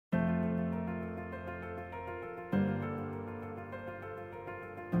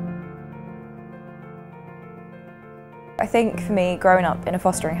I think for me, growing up in a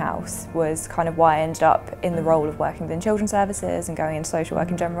fostering house was kind of why I ended up in the role of working within children's services and going into social work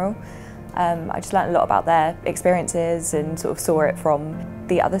in general. I just learned a lot about their experiences and sort of saw it from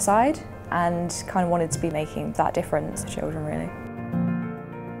the other side and kind of wanted to be making that difference for children, really.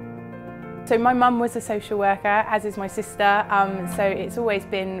 So my mum was a social worker, as is my sister, so it's always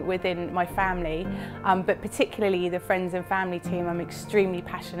been within my family, but particularly the friends and family team I'm extremely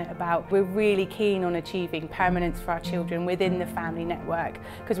passionate about. We're really keen on achieving permanence for our children within the family network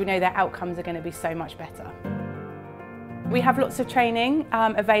because we know their outcomes are going to be so much better. We have lots of training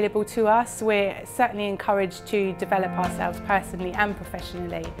available to us. We're certainly encouraged to develop ourselves personally and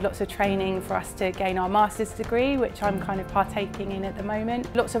professionally. Lots of training for us to gain our master's degree, which I'm kind of partaking in at the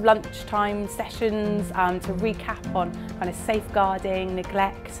moment. Lots of lunchtime sessions to recap on kind of safeguarding,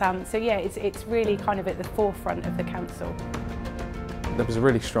 neglect. So yeah, it's really kind of at the forefront of the council. There was a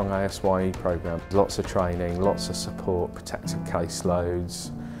really strong ASYE programme. Lots of training, lots of support, protected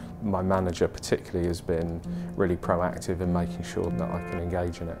caseloads. My manager particularly has been really proactive in making sure that I can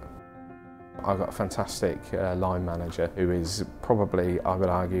engage in it. I've got a fantastic line manager who is probably, I would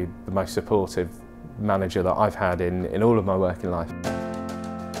argue, the most supportive manager that I've had in all of my working life.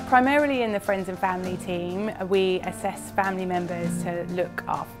 Primarily in the friends and family team, we assess family members to look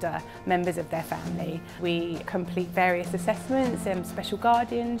after members of their family. We complete various assessments, special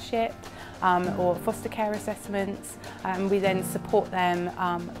guardianship or foster care assessments, and we then support them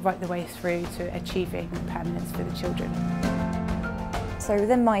right the way through to achieving permanence for the children. So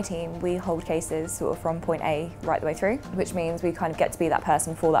within my team, we hold cases sort of from point A right the way through, which means we kind of get to be that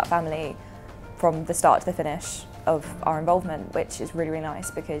person for that family from the start to the finish of our involvement, which is really, really nice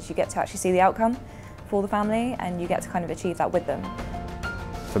because you get to actually see the outcome for the family and you get to kind of achieve that with them.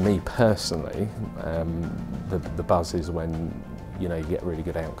 For me personally, the buzz is when you get a really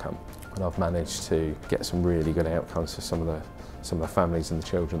good outcome. And I've managed to get some really good outcomes for some of the families and the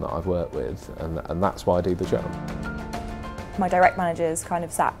children that I've worked with, and that's why I do the job. My direct managers kind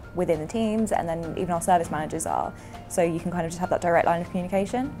of sat within the teams, and then even our service managers are, so you can kind of just have that direct line of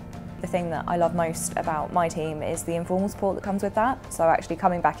communication. The thing that I love most about my team is the informal support that comes with that. So actually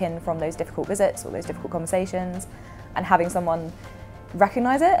coming back in from those difficult visits or those difficult conversations and having someone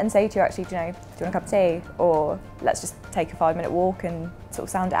recognise it and say to you, actually, do you want a cup of tea? Or let's just take a 5-minute walk and sort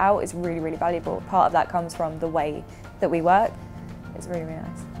of sound it out is really, really valuable. Part of that comes from the way that we work. It's really, really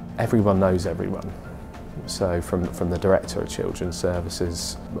nice. Everyone knows everyone. So from the Director of Children's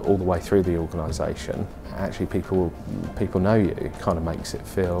Services all the way through the organisation, actually people know you. It kind of makes it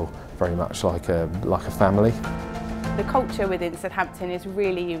feel very much like a family. The culture within Southampton is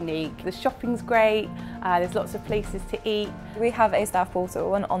really unique. The shopping's great, there's lots of places to eat. We have a staff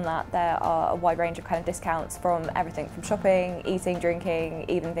portal, and on that there are a wide range of kind of discounts from everything from shopping, eating, drinking,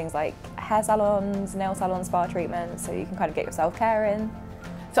 even things like hair salons, nail salons, spa treatments, so you can kind of get your self-care in.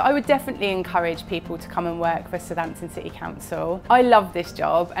 So I would definitely encourage people to come and work for Southampton City Council. I love this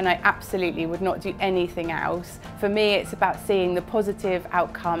job and I absolutely would not do anything else. For me, it's about seeing the positive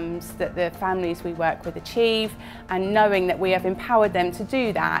outcomes that the families we work with achieve, and knowing that we have empowered them to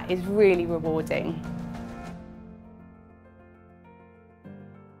do that is really rewarding.